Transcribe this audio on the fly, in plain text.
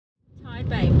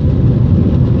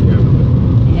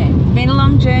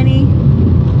journey.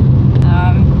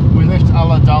 We left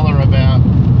Ulladulla about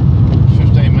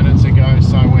 15 minutes ago,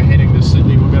 so we're heading to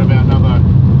Sydney. We've got about another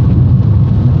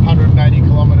 180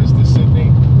 kilometres to Sydney.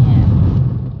 Yeah.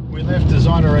 We left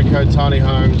Designer Eco Tiny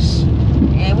Homes.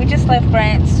 Yeah, we just left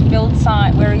Grant's build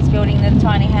site where he's building the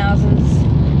tiny houses,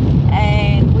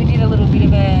 and we did a little bit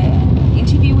of a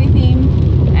interview with him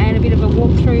and a bit of a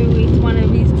walkthrough with one of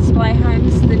his display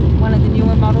homes, one of the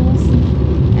newer models,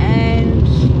 and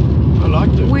I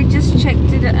liked it. we just checked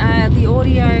it, the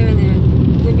audio and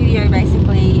the video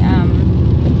basically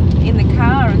in the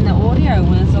car, and the audio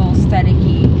was all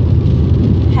staticky,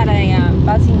 had a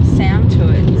buzzing sound to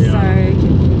it. Yeah. So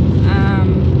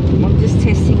I'm just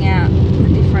testing out the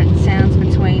different sounds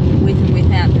between with and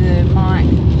without the mic.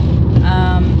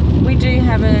 We do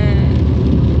have a,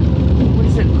 what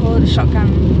is it called, a shotgun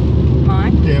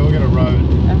mic? Yeah, we've got a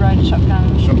Rode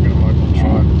shotgun shotgun mic. We'll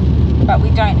try it. but we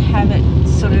don't have it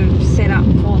sort of set up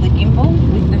for the gimbal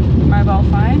with the mobile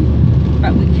phone,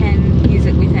 but we can use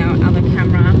it with our other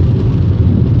camera.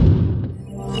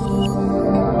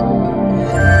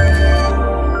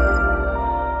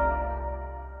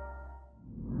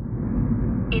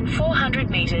 In 400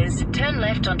 metres, turn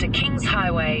left onto Kings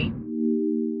Highway.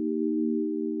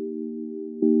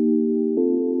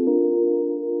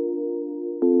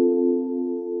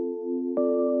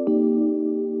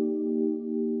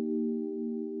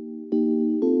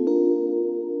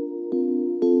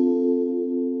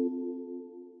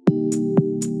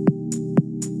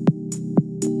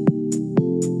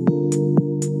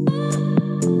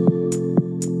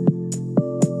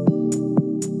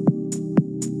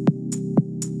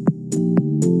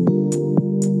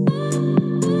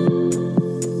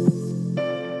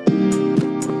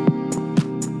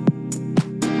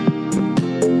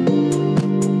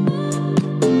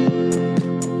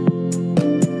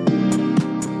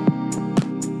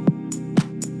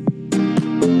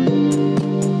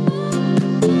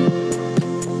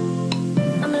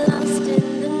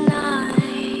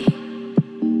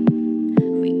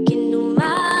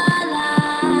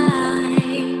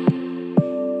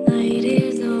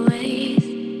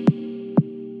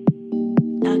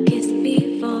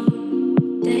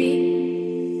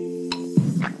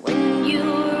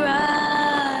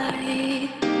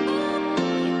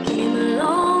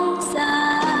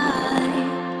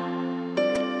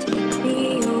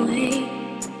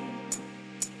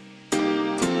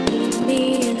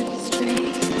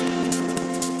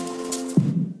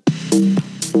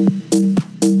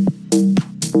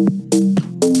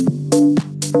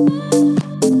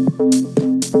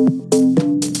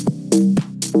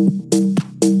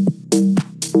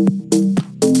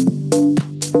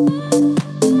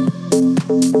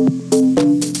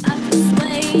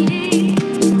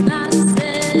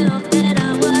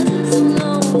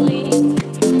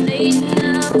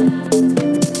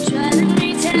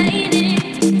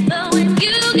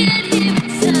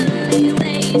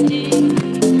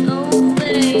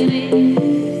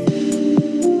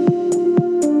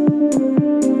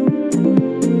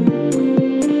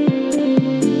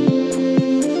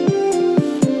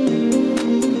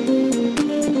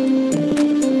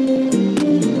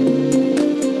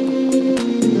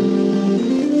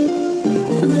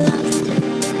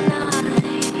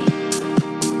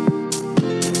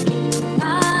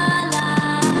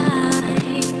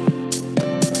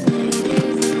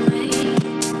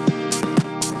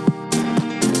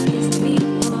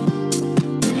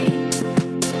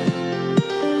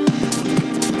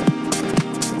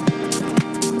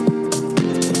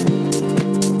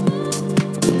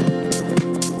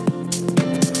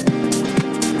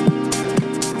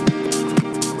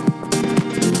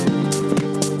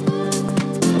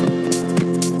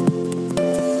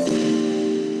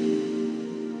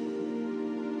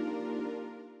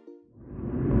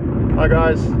 Hi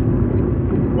guys,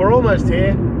 we're almost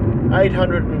here,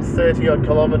 830 odd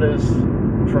kilometres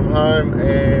from home,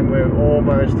 and we're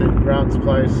almost at Grant's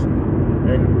place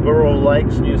in Burril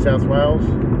Lakes, New South Wales.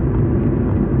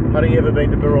 Have you ever been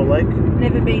to Burril Lake?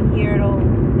 Never been here at all,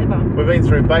 ever. We've been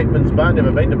through Bateman's Bay,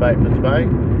 never been to Bateman's Bay.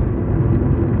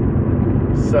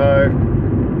 So,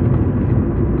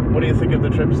 what do you think of the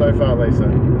trip so far, Lisa?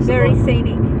 Very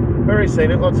scenic. Very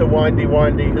scenic, lots of windy,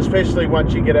 especially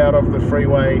once you get out of the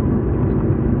freeway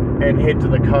and head to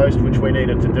the coast, which we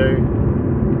needed to do.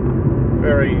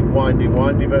 Very windy,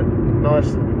 but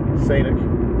nice and scenic.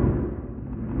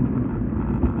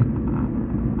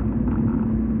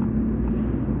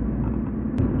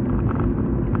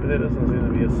 But there doesn't seem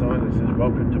to be a sign that says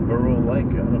welcome to Burril Lake,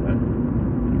 I don't know.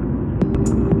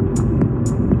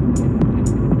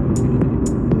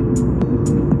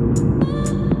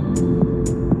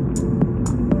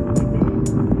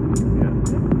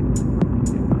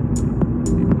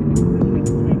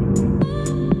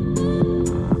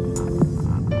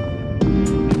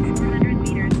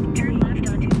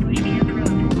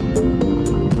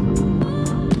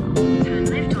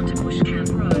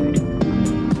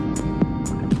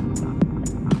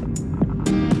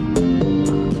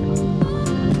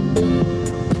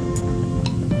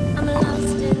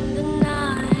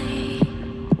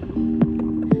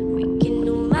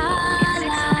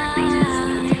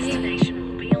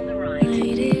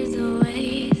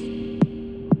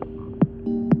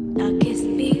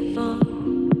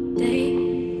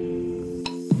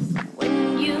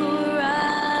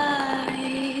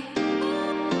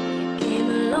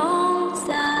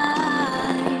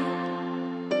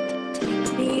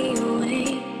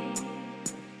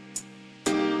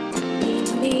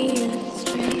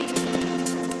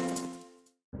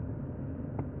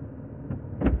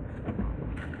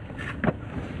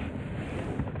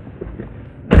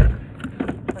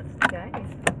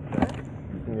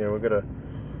 we've got to.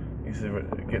 He said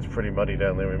it gets pretty muddy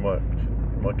down there. We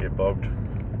might get bogged.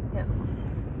 Yeah.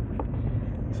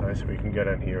 So we can go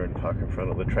down here and park in front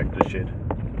of the tractor shed.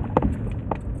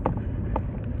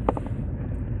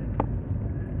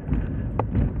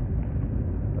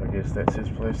 I guess that's his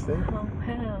place there. Oh,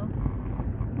 wow.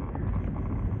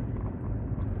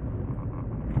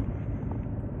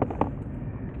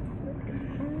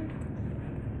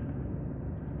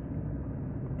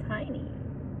 Tiny.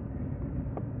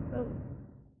 Oh.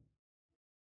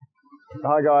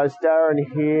 Hi guys, Darren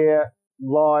here,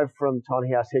 live from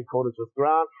Tiny House headquarters with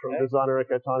Grant from Designer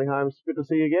Eco Tiny Homes. Good to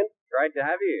see you again. Great to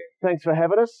have you. Thanks for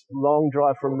having us. Long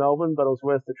drive from Melbourne, but it was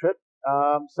worth the trip.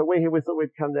 So we're here. We thought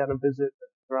we'd come down and visit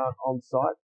Grant on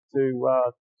site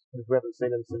because we haven't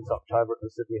seen him since October at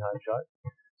the Sydney Home Show.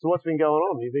 So what's been going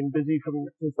on? You've been busy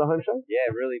since the home show?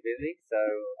 Yeah, really busy. So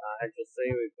as you'll see,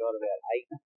 we've got about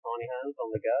 8 tiny homes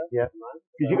on the go. Yeah.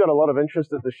 Because you got a lot of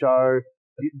interest at the show.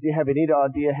 Do you have any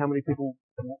idea how many people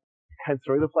came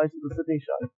through the place at the Sydney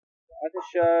show? At the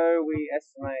show, we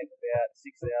estimate about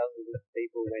 6,000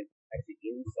 people went actually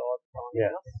inside the tiny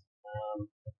house.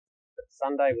 But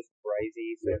Sunday was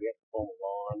crazy, so we had to form a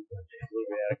line, a little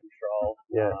bit out of control.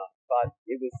 Yeah. But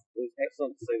it was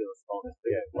excellent to see the response.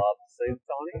 People love to see the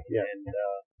tiny, and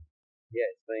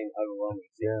it's been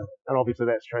overwhelming. Yeah, and obviously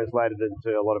that's translated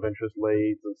into a lot of interest,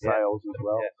 leads, and sales as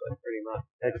well. Yeah, so pretty much.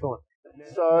 Excellent.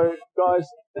 So, guys,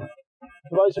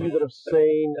 for those of you that have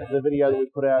seen the video that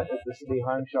we put out at the Sydney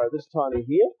Home Show, this tiny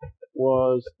here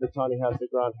was the tiny house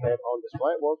that Grant had on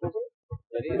display. Wasn't it?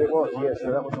 It was, yes. So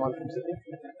that was the one from Sydney.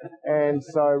 And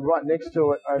so right next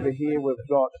to it over here, we've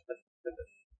got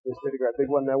this really great big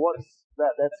one. Now, what's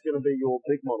that? That's going to be your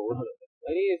big model, isn't it?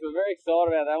 It is. We're very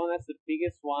excited about that one. That's the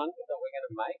biggest one that we're going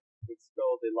to make. It's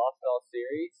called the Lifestyle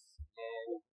Series,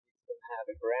 and it's going to have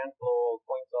a ground floor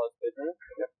queen size bedroom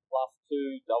plus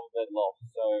 2 double bed lofts.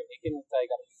 So it can take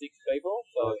up to 6 people.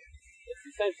 So it's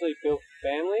essentially built for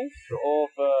families or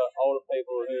for older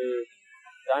people who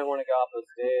don't want to go up the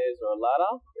stairs or a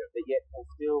ladder, but yet can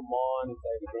still mind,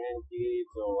 say, the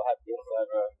grandkids or have guests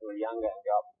over who are younger and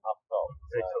go up top.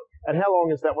 So, and how long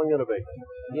is that one going to be?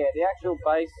 yeah, the actual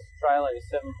base trailer is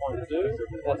 7.2.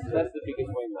 That's the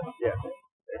biggest we make. Yeah.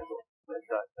 Excellent.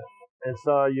 Okay. And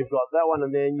so you've got that one,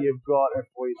 and then you've got, if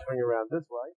we swing around this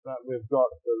way, but we've got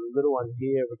the little one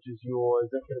here, which is your,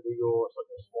 is that going to be your, it's like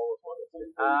the smallest one?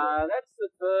 That's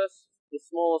the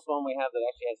smallest one we have that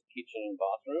actually has a kitchen and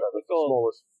bathroom. So the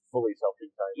smallest fully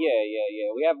self-contained.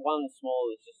 Yeah. We have one small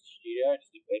that's just a studio,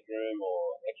 just a bedroom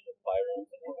or extra playroom,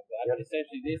 something like that. But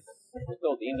essentially this is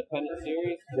called the Independent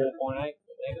Series, 4.8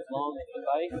 meters long at the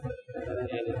base,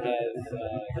 and it has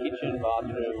kitchen,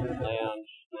 bathroom,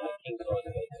 lounge, king size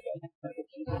bed space.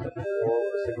 Which is for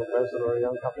a single person or a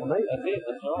young couple need. That's it,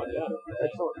 that's right, yeah.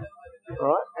 Excellent. All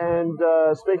right, and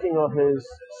speaking of his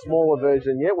smaller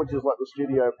version, which is like the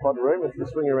studio pod room, if you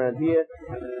swing around here,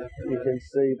 you can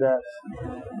see that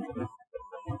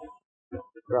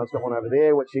Grant's got one over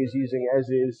there, which he's using as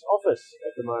his office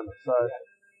at the moment. So,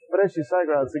 but as you say,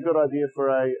 Grant, it's a good idea for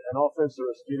an office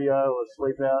or a studio or a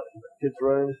sleep out, kids'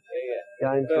 room,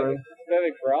 games room. It's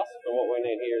perfect for us, and what we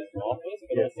need here is an office,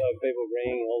 but also people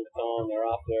ring all the time. They're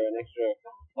after an extra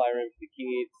playroom for the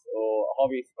kids or a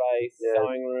hobby space,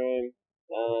 sewing room.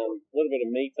 A little bit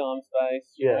of me time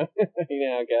space, you know? You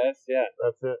know how it goes,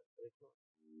 That's it.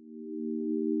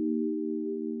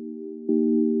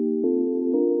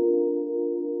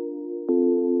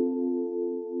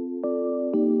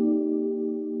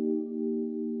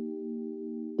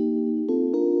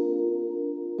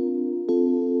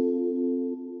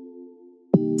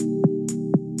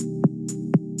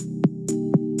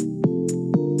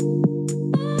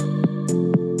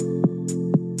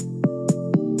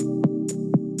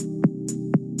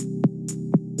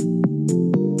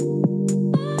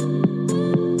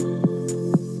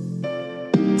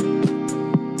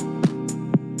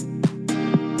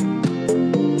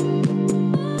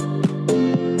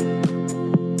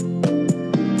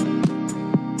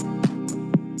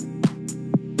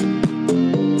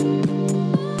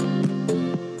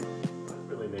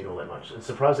 It's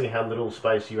surprising how little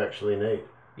space you actually need.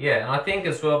 Yeah, and I think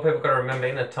as well, people got to remember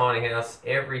in a tiny house,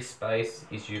 every space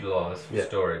is utilised for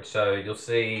storage. So you'll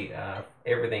see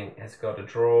everything has got a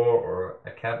drawer or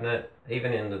a cabinet,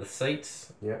 even into the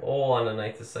seats. All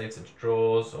underneath the seats, it's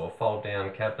drawers or fold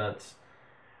down cabinets.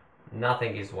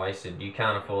 Nothing is wasted. You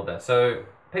can't afford that. So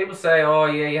people say, oh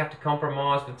yeah, you have to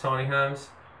compromise with tiny homes.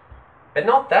 But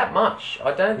not that much.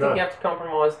 I don't think you have to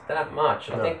compromise that much.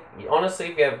 I think, honestly,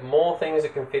 if you have more things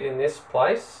that can fit in this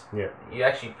place, you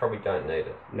actually probably don't need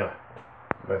it. No,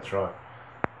 that's right.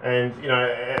 And you know,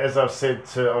 as I've said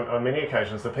on many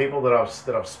occasions, the people that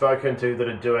I've spoken to that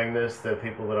are doing this, the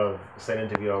people that I've seen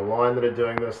interviewed online that are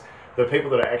doing this, the people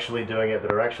that are actually doing it,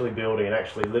 that are actually building and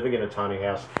actually living in a tiny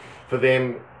house, for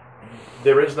them,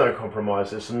 there is no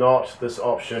compromise. It's not this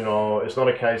option, or it's not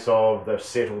a case of they've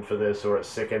settled for this or it's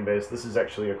second best. This is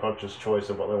actually a conscious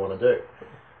choice of what they want to do.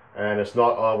 And it's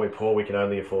not, oh, we're poor, we can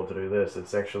only afford to do this.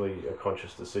 It's actually a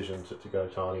conscious decision to go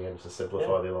tiny and to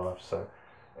simplify their life. So,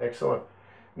 excellent.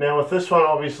 Now with this one,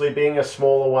 obviously being a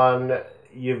smaller one,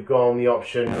 you've gone the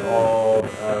option of,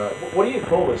 what do you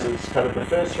call this? It's kind of the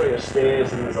first 3 are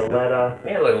stairs and there's a ladder.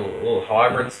 Yeah, a little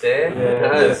hybrid stair.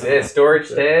 Yeah. Storage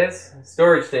stairs.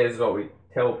 Storage stairs is what we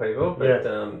tell people, but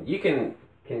Yeah. you can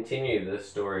continue the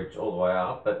storage all the way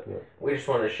up, but we just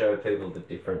want to show people the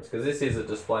difference, because this is a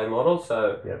display model,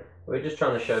 so we're just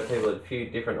trying to show people a few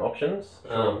different options.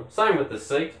 Same with the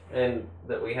seat and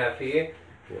that we have here.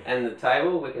 And the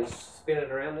table, we can spin it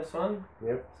around this one.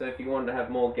 So if you wanted to have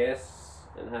more guests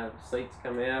and have seats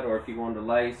come out, or if you wanted to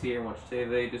laze here and watch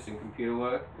TV, do some computer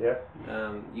work,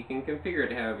 you can configure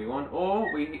it however you want.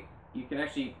 Or you can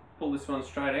actually pull this one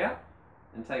straight out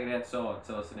and take it outside.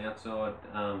 So it's an outside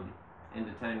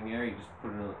entertaining area. You just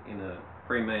put it in a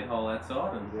pre-made hole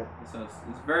outside, and so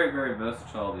it's very, very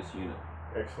versatile, this unit.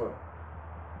 Excellent.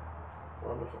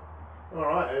 Wonderful. All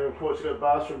right, and of course you've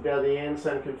got the bathroom down the end,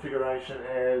 same configuration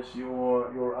as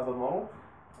your other model.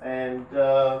 And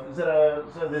so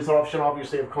there's an option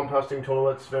obviously of composting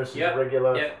toilets versus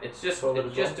regular. Yeah, it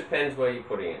just depends where you're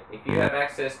putting it. If you have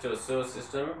access to a sewer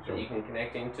system that you can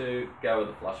connect into, go with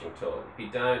a flushing toilet. If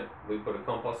you don't, we put a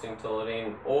composting toilet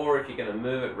in. Or if you're going to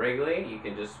move it regularly, you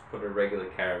can just put a regular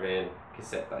caravan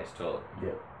cassette-based toilet.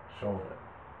 Yeah, sure.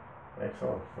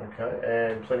 Excellent. Okay,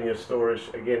 and plenty of storage.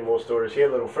 Again, more storage here.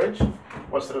 Little fridge.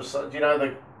 What sort of? Do you know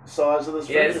the size of this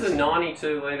fridge? Yeah, this is a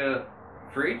 92-litre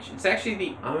fridge. It's actually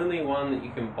the only one that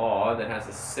you can buy that has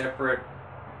a separate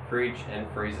fridge and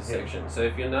freezer section. So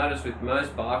if you'll notice, with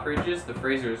most bar fridges, the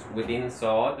freezer is within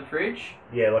inside the fridge.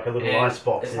 Yeah, like a little ice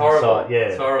box it's inside. Horrible. Yeah,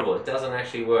 it's horrible. It doesn't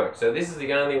actually work. So this is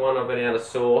the only one I've been able to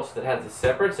source that has a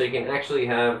separate, so you can actually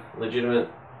have legitimate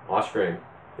ice cream.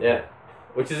 Yeah.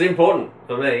 Which is important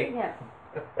for me. Yeah.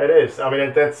 It is. I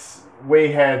mean,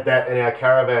 we had that in our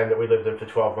caravan that we lived in for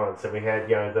 12 months, and we had,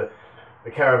 you know,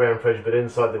 the caravan fridge, but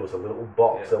inside there was a little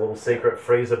box, a little secret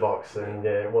freezer box, and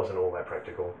it wasn't all that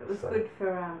practical. It was good for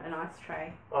an ice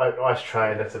tray. Ice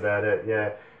tray, that's about it,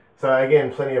 yeah. So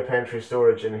again, plenty of pantry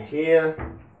storage in here,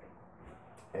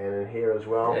 and in here as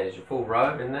well. Yeah, there's your full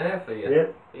robe in there for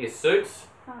your suits,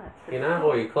 Oh, that's you know,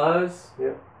 all your clothes.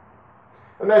 Yeah.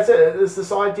 And that's it. There's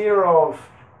this idea of,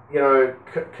 you know,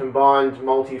 combined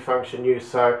multi-function use.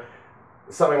 So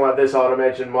something like this, I'd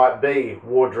imagine, might be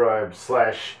wardrobe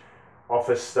 /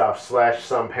 office stuff /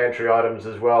 some pantry items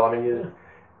as well. I mean,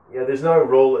 there's no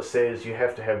rule that says you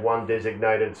have to have one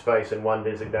designated space and one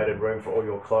designated room for all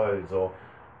your clothes, or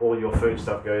all your food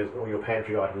stuff all your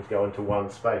pantry items go into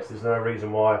one space. There's no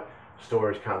reason why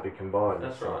storage can't be combined.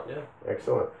 That's right, yeah.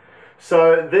 Excellent.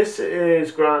 So this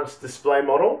is Grant's display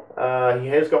model. He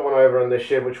has got one over in the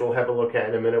shed, which we'll have a look at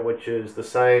in a minute, which is the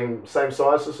same size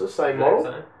as the same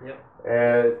model.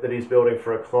 That he's building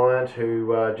for a client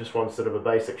who just wants sort of a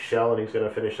basic shell, and he's going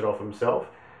to finish it off himself.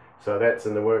 So that's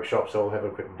in the workshop, so we'll have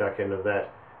a quick duck end of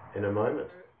that in a moment.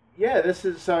 Yeah, this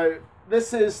is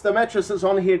the mattress is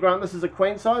on here, Grant. This is a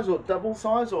queen size or double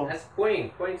size, or? That's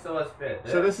queen size bed.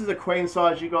 Yeah. So this is a queen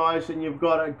size, you guys, and you've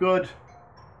got a good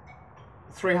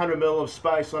 300 mil of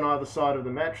space on either side of the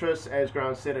mattress. As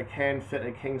Grant said, it can fit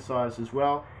a king size as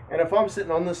well. And if I'm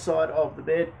sitting on this side of the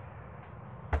bed,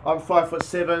 I'm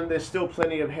 5'7". There's still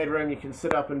plenty of headroom. You can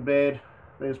sit up in bed.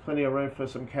 There's plenty of room for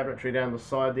some cabinetry down the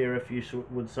side there if you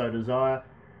would so desire.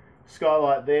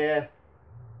 Skylight there.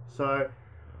 So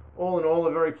all in all,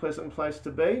 a very pleasant place to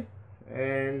be.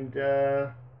 And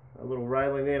a little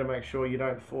railing there to make sure you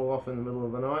don't fall off in the middle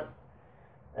of the night.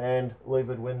 And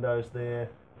levered windows there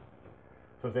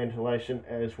for ventilation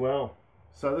as well.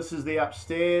 So this is the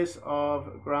upstairs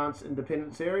of Grant's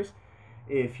Independent series.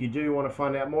 If you do want to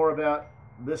find out more about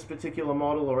this particular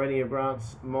model or any of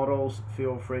Grant's models,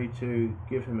 feel free to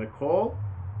give him a call,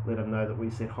 let him know that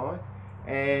we said hi,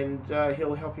 and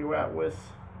he'll help you out with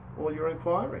all your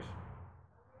inquiries.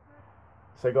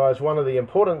 So guys, one of the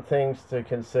important things to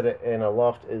consider in a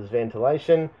loft is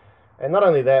ventilation, and not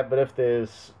only that, but if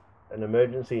there's an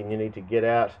emergency and you need to get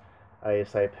out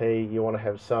ASAP, you want to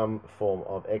have some form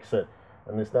of exit,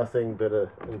 and there's nothing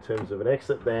better in terms of an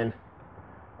exit than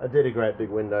a dead great big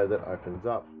window that opens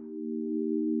up.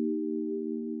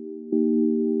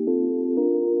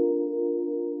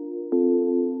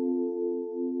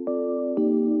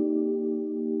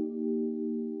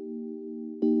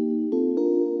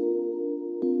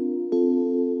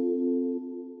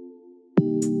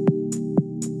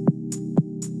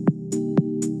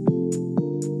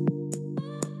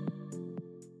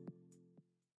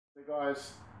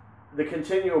 the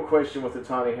continual question with the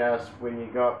tiny house when you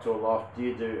go up to a loft, do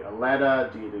you do a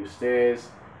ladder, do you do stairs?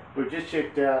 We've just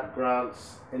checked out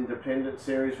Grant's independent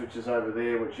series, which is over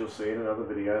there, which you'll see in another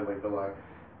video, link below.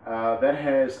 That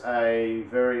has a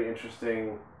very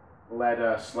interesting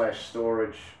ladder slash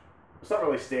storage. It's not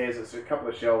really stairs, it's a couple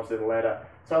of shelves then a ladder.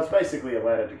 So it's basically a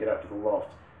ladder to get up to the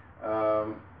loft.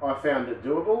 I found it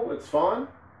doable, it's fine.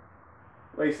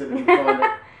 Lisa didn't find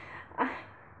it.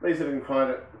 Lisa didn't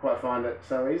quite find it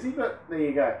so easy, but there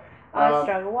you go. I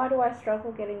struggle. Why do I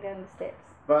struggle getting down the steps?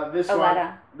 But this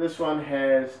one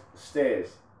has stairs.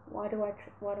 Why do I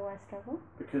struggle?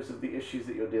 Because of the issues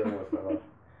that you're dealing with, my love.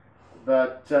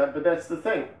 But that's the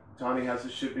thing. Tiny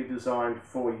houses should be designed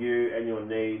for you and your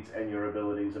needs and your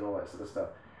abilities and all that sort of stuff.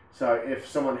 So if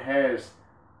someone has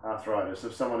arthritis,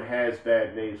 if someone has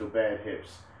bad knees or bad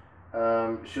hips,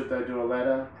 should they do a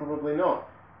ladder? Probably not.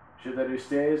 Should they do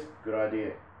stairs? Good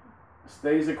idea.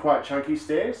 These are quite chunky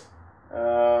stairs. You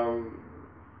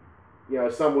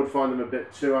know, some would find them a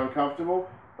bit too uncomfortable.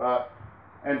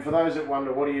 And for those that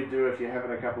wonder, what do you do if you're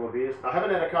having a couple of beers? I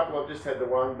haven't had a couple. I've just had the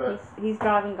one, but he's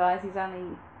driving, guys. He's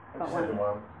only got had the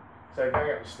one. So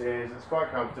going up the stairs, it's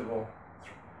quite comfortable.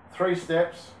 3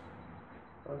 steps.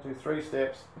 1, 2, 3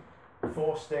 steps.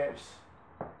 4 steps.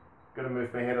 Got to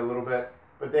move my head a little bit.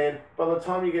 But then, by the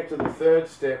time you get to the 3rd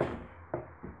step,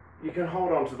 you can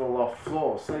hold on to the loft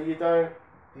floor. So you don't.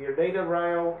 Do you need a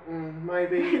rail?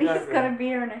 Maybe. You He's don't got a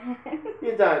beer in a hand.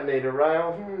 You don't need a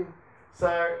rail.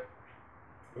 So.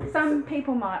 Some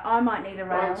people might. I might need a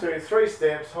rail. 1, 2, 3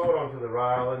 steps. Hold on to the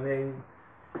rail, and then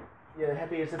you're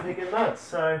happy as a pig in nuts.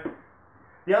 So.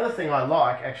 The other thing I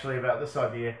like actually about this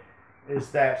idea is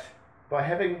that by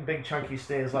having big chunky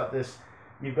stairs like this,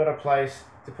 you've got a place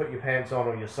to put your pants on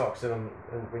or your socks in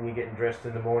when you're getting dressed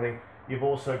in the morning. You've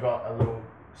also got a little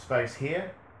space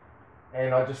here,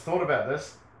 and I just thought about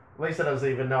this. Lisa doesn't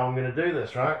even know I'm going to do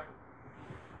this, right?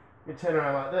 You turn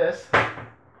around like this,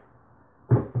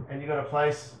 and you've got a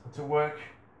place to work.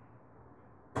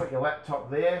 Put your laptop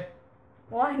there.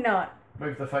 Why not?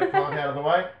 Move the fake plant out of the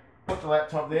way. Put the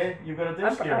laptop there, you've got a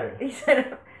desk area. He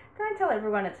said, don't tell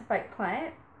everyone it's a fake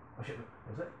plant. Oh shit,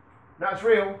 is it? No, it's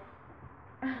real.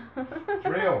 It's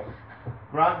real.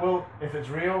 Grant will, if it's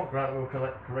real, Grant will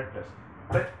correct us.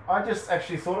 But I just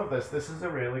actually thought of this. This is a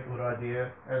really good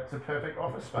idea. It's a perfect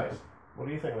office space. What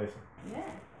do you think, Lisa? Yeah.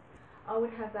 I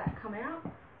would have that come out.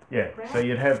 Yeah, Grant, so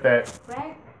you'd have that.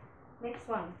 Grant, next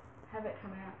one, have it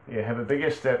come out. Yeah, have a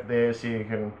bigger step there so you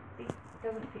can. It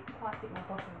doesn't quite fit my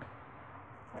bottom.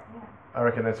 I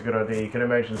reckon that's a good idea. You can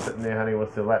imagine sitting there, honey,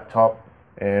 with the laptop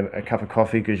and a cup of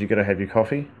coffee because you've got to have your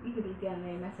coffee. You could be down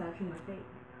there massaging my feet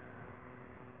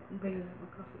and bringing up my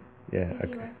coffee. Yeah,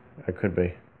 I could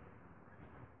be.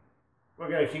 We're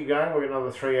going to keep going. We've got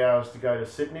another 3 hours to go to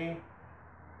Sydney.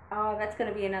 Oh, that's going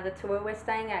to be another tour. We're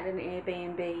staying at an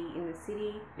Airbnb in the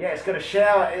city. Yeah, it's got a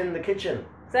shower in the kitchen.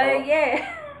 So,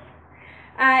 yeah.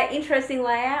 Interesting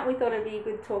layout. We thought it'd be a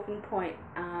good talking point.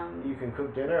 You can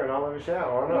cook dinner and I'll have a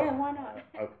shower. Why not? Yeah, why not?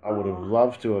 I would have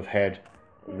loved to have had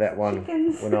that one.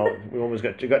 Chickens. We almost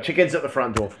got chickens at the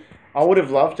front door. I would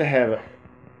have loved to have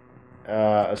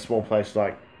a small place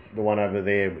like the one over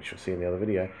there, which you'll see in the other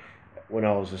video. When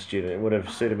I was a student, it would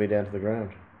have suited me down to the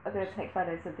ground. I'm going to take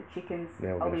photos of the chickens.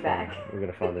 Now I'll be back. We're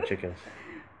going to find the chickens.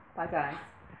 Bye, guys.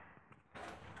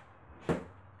 So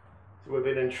we've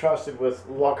been entrusted with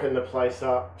locking the place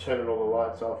up, turning all the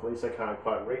lights off. Lisa can't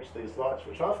quite reach these lights,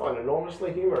 which I find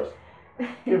enormously humorous.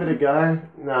 Give it a go.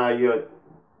 No, you're...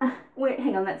 Wait,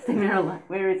 hang on, that's the mirror light.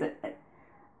 Where is it?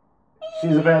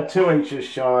 She's about 2 inches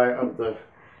shy of the...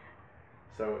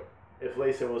 So if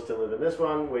Lisa was to live in this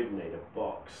one, we'd need a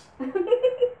box. It's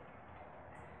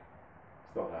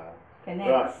not hard. Okay, next.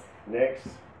 Right, next.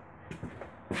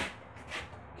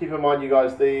 Keep in mind, you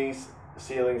guys, these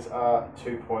ceilings are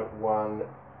 2.1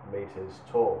 meters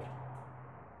tall.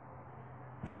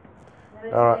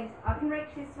 Alright. I can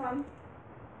reach this one.